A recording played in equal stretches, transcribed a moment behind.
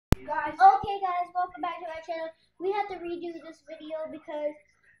Guys. Okay guys, welcome back to my channel. We had to redo this video because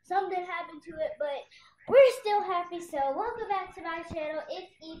something happened to it, but we're still happy, so welcome back to my channel.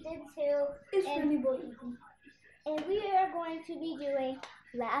 It's Ethan too. It's Funny Boy Ethan. And we are going to be doing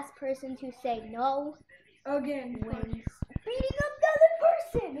last person to say no Again. wins. Beating another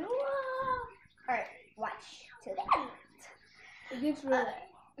person. Whoa. Alright, watch to the end. It gets real.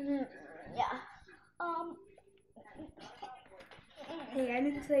 Yeah. Hey, I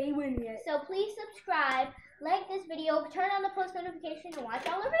didn't say you win yet. So please subscribe, like this video, turn on the post notification, and watch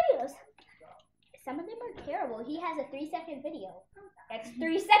all our videos. Some of them are terrible. He has a 3-second video. That's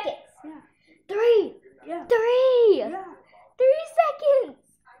 3 seconds. Yeah. 3. Yeah. 3. Yeah. 3 seconds.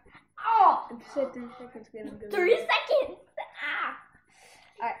 Oh. If you said 3 seconds, get him good. 3 seconds. Ah.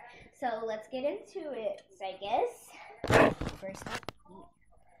 All right. So let's get into it. So I guess first up.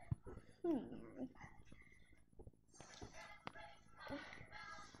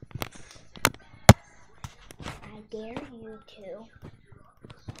 I dare you to.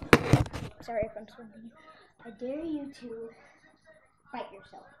 Sorry if I'm swimming. I dare you to fight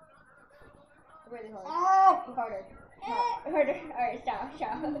yourself. Really hard. Oh! Harder. Harder. Alright, stop.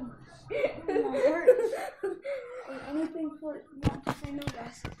 It hurts. Anything for not to say no,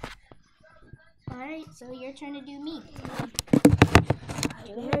 guys. Alright, so your turn to do me. I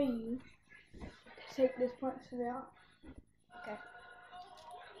dare you to take this punch to the arm. Okay.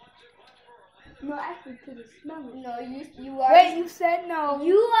 No, actually to the stomach. No, you already. Wait, you said no. No,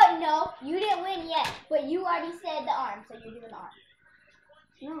 you didn't win yet, but you already said the arm, so you're doing the arm.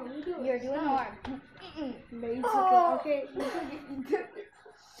 No, you do it. You're doing the arm. No, you took it. Okay, you took it. You took it.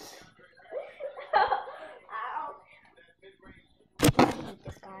 Ow. I hate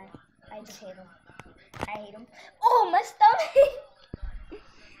this guy. I just hate him. I hate him. Oh, my stomach!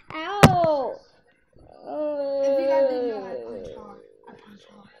 Ow! If you got the no, I punch hard. I punch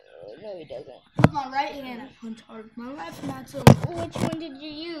hard. No, he doesn't. With my right hand, I punch hard. My left, not so. Which one did you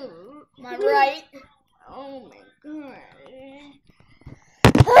use? My right. Oh my god.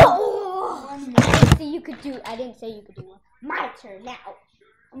 Oh! I didn't say you could do. I didn't say you could do one. My turn now.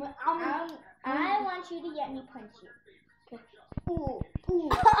 I want you to get me punch you. Okay. Ooh, ooh.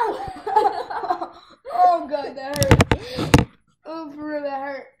 Oh god, that hurt. Oh, for real, that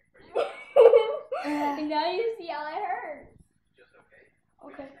hurt. And now you see how it hurts.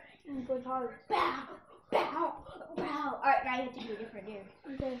 Okay, I'm going hard. Bow, bow, bow. Alright, now you have to do a different dare.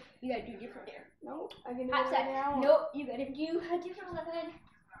 Okay. You gotta do a different dare. No, I can do I'm it sorry. now. Nope, you gotta do a different one.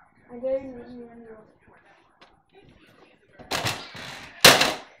 I dare you to do it.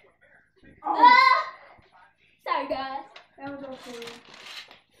 Oh, Sorry, guys. that was also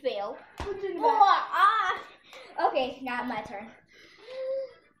Fail. what's in the Oh, back? ah. Okay, now my turn. Guys,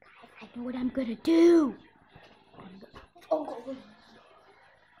 I know what I'm gonna do. Oh,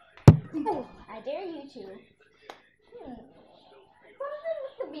 I dare you to. Something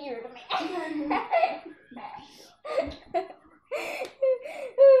with the beard, man.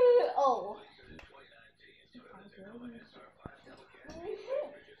 Oh.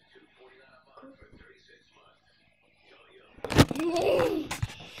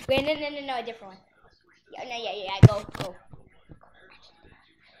 Wait, no, a different one. Yeah, go.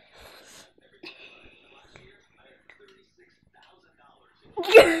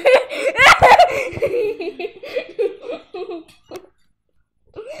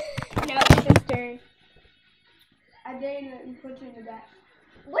 Now it's his turn. I dare you to punch you in the back.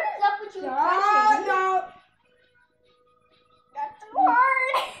 What is up with you No, punching? no. That's so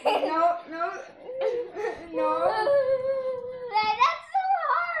hard. No. That's so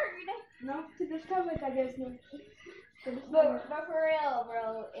hard. No, to the stomach, I guess. No. To the But stomach. for real,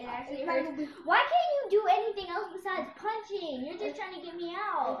 bro, it actually hurts. Why can't you do anything else besides punching? You're just trying to get me It's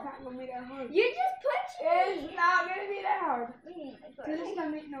out. not gonna be that hard. You're just punching. It's not gonna be that hard. Mm, To the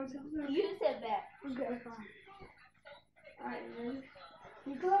stomach, no, to the stomach. You said that. Okay, fine. Alright, ready?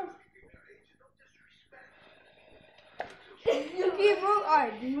 You close. You keep moving.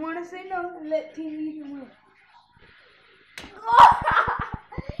 Alright, do you want to say no and let Team Ethan win?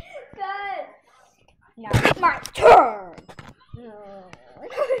 Good. Now it's my turn.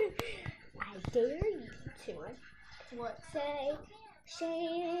 I dare you to. What? Say,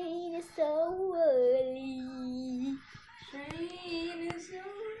 Shane is so ugly. Shane is so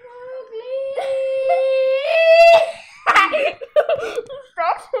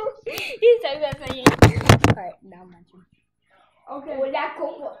He's so good. Alright, now my turn. okay. Wait,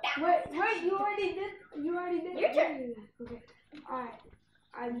 you already did. Your turn. Okay. Alright.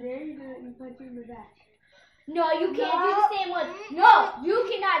 I dare you to punch you in the back. No, you can't do the same one. No, you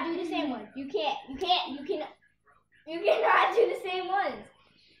cannot do the same one. You cannot do the same ones.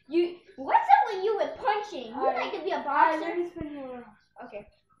 You You like to be a boxer? Let me spin you around. Okay.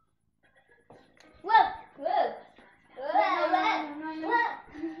 Whoa, whoa.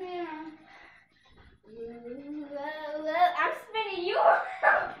 I'm spinning you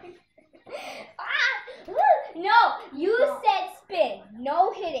around. No, you said spin.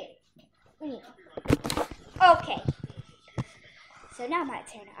 No hitting. Okay. So now my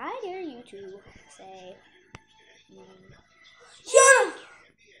turn. I dare you to say...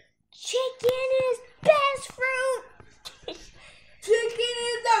 Chicken is best fruit. Chicken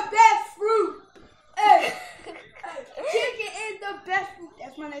is the best fruit. Hey. Chicken is the best fruit.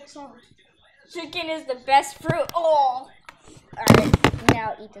 That's my next song. Chicken is the best fruit. Oh. Alright,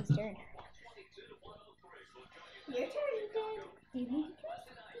 now Ethan's turn. Your turn, Ethan.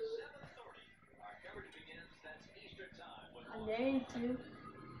 I'm ready to.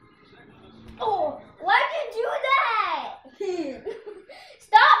 Oh, why'd you do that?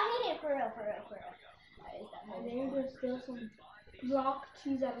 Stop hitting for real. And then there's still some block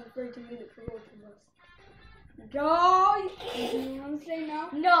cheese I prefer to eat it for roast. Go! You want to say no?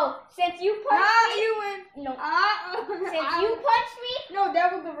 No, since you punched me. You win. No. Since you punched me. No, that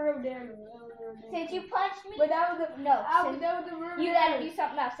was the real dare. Since you punched me. But that was the no. that was the real You dare. gotta do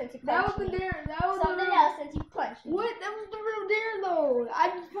something else since you punched me. That was the dare. That was something the real... else since you punched me. What? That was the real dare though. I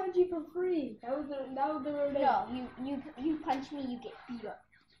just punched you for free. That was the real dare. No, you punch me, you get beat up.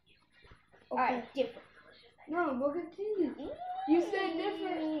 Okay. Alright, different. No, we'll continue. You said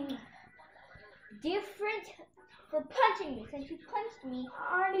different. Different for punching me. Since you punched me.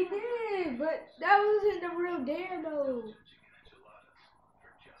 I already did, but that wasn't the real dare though.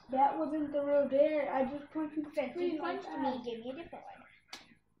 That wasn't the real dare. I just punched you. Since you punched me, give me a different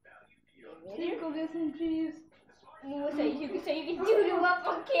one. Please go get some cheese. So you can do them up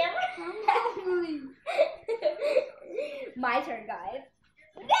on camera. I'm hungry. My turn, guys.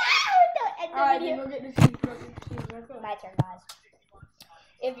 No! Don't end the Alright, video. then go get the cheese. My turn, guys.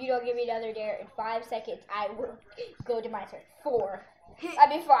 If you don't give me another dare in 5 seconds, I will go to my turn. 4.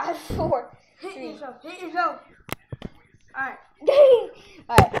 5, 4. Hit 3. yourself. Hit yourself. Alright.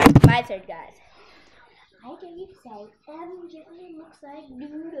 Alright, my turn, guys. I dare you to say, MJ looks like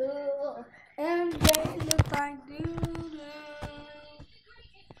noodle. MJ looks like doodle.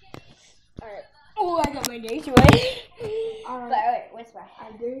 Alright. Oh, I got my next one. But wait, what's my?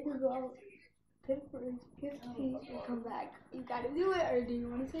 I dare you to go pick for his kiss cheese and come back. You gotta do it, or do you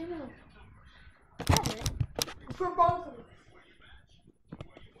want to say no? For both of us.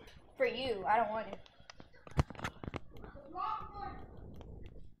 For you, I don't want it.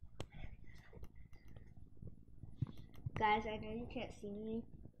 Guys, I know you can't see me.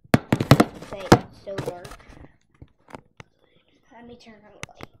 Say it's so dark. Let me turn on the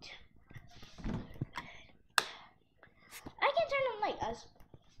light. I can turn on the light, guys.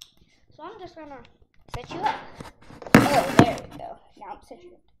 So I'm just gonna set you up. Oh, there we go. Now I'm set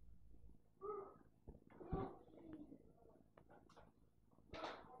you up.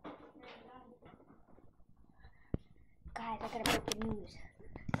 Guys, I gotta break the news.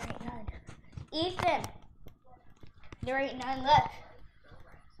 There ain't none. Ethan! There ain't none left.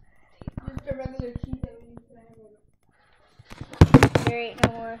 Just a regular cheese that we used to have. There ain't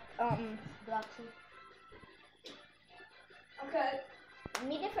no more, block cheese. Okay. Give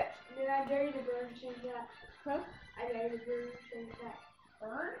me different. Then I dare you to burn and change that. Huh? I dare you to burn and change that.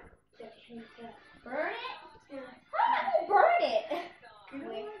 Burn? Yeah, change that. Burn it? Yeah. How am I gonna burn it? You know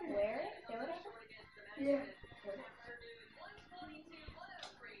Wait, what? wear it? Say what I Yeah.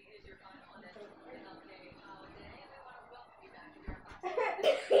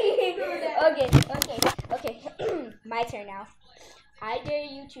 Okay. My turn now. I dare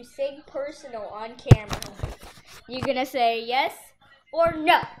you to sing personal on camera. You gonna say yes or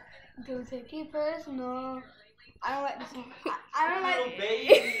no? Don't take it personal. I don't like the song. I don't like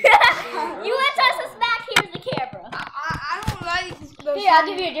You want us to smack? Here's the camera. I don't like the song. Here, I'll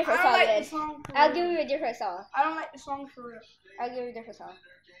give you a different I song don't like then. the song for I'll real. give you a different song. I don't like the song for real. I'll give you a different song.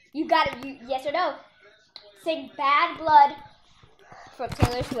 You got it. You yes or no? Sing "Bad Blood" from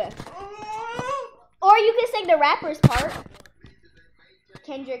Taylor Swift, or you can sing the rapper's part,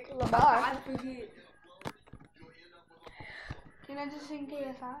 Kendrick Lamar. I forget. Can I just sing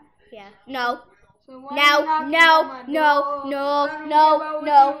KSI? Yeah. No. So why No. you knocking No. on my No. door? No. I don't No. care about what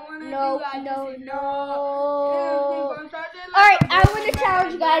No. you wanna No. do, I just No. say No. All All right. I win the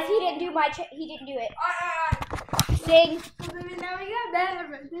challenge, guys. He didn't do my. He didn't do it. Sing.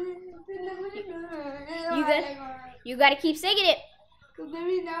 You gotta keep singing it.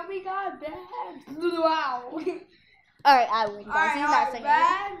 Now we got bad. Wow. All right. I win, guys. He's not singing it.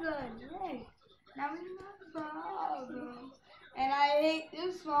 Bad blood. Yay. Now we got problem. And I hate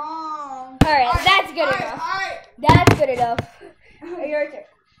this song. All right. That's That's good enough. That's good enough. Your turn.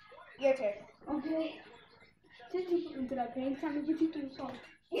 Your turn. Okay. Just you put into that pain. Time to put you through the song.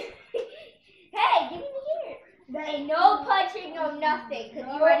 Hey, give me the ear. There ain't no punching, no nothing, because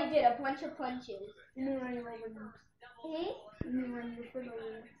you already did a bunch of punches. You mean running over them. Hmm? You mean running your foot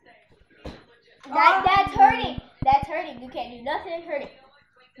over them. That's hurting. That's hurting. You can't do nothing hurting.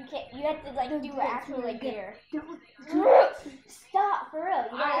 You can't. You have to like do actual like there. Stop for real.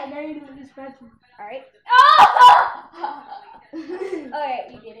 You gotta. Now you're doing this scratching. All right. Oh! All right,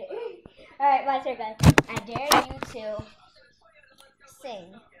 you did it. All right, my turn, guys. I dare you to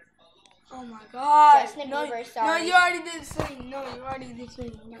sing. Oh my God! Justin No, Bieber, no, sorry. you already did sing. No, you already did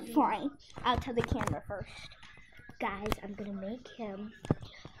sing. Fine. I'll tell the camera first. Guys, I'm gonna make him.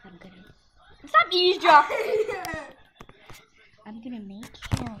 Stop eavesdropping. I'm gonna make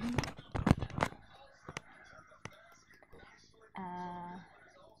him.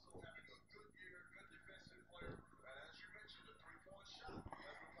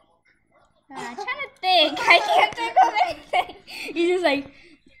 I'm trying to think. I can't think of anything. He's just like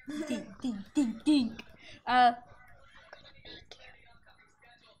ding, ding, ding, ding. I'm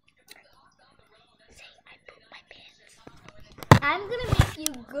gonna make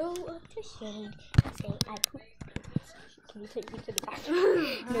you go up to Shane and say, I pooped my pants. Can you take me to the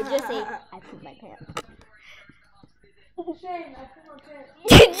bathroom? No, just say, I pooped my pants. Shane, I put my pants.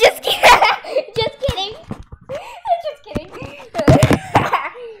 Just kidding. Just kidding. Just kidding.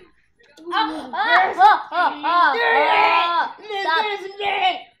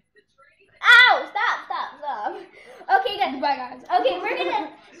 Ow! Stop. Okay, good. Goodbye, guys. Okay,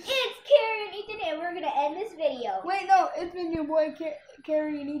 it's Carrie and Ethan, and we're gonna end this video. Wait, no, it's been your boy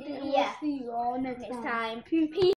Carrie and Ethan, and Yeah. we'll see you all next time. Peace.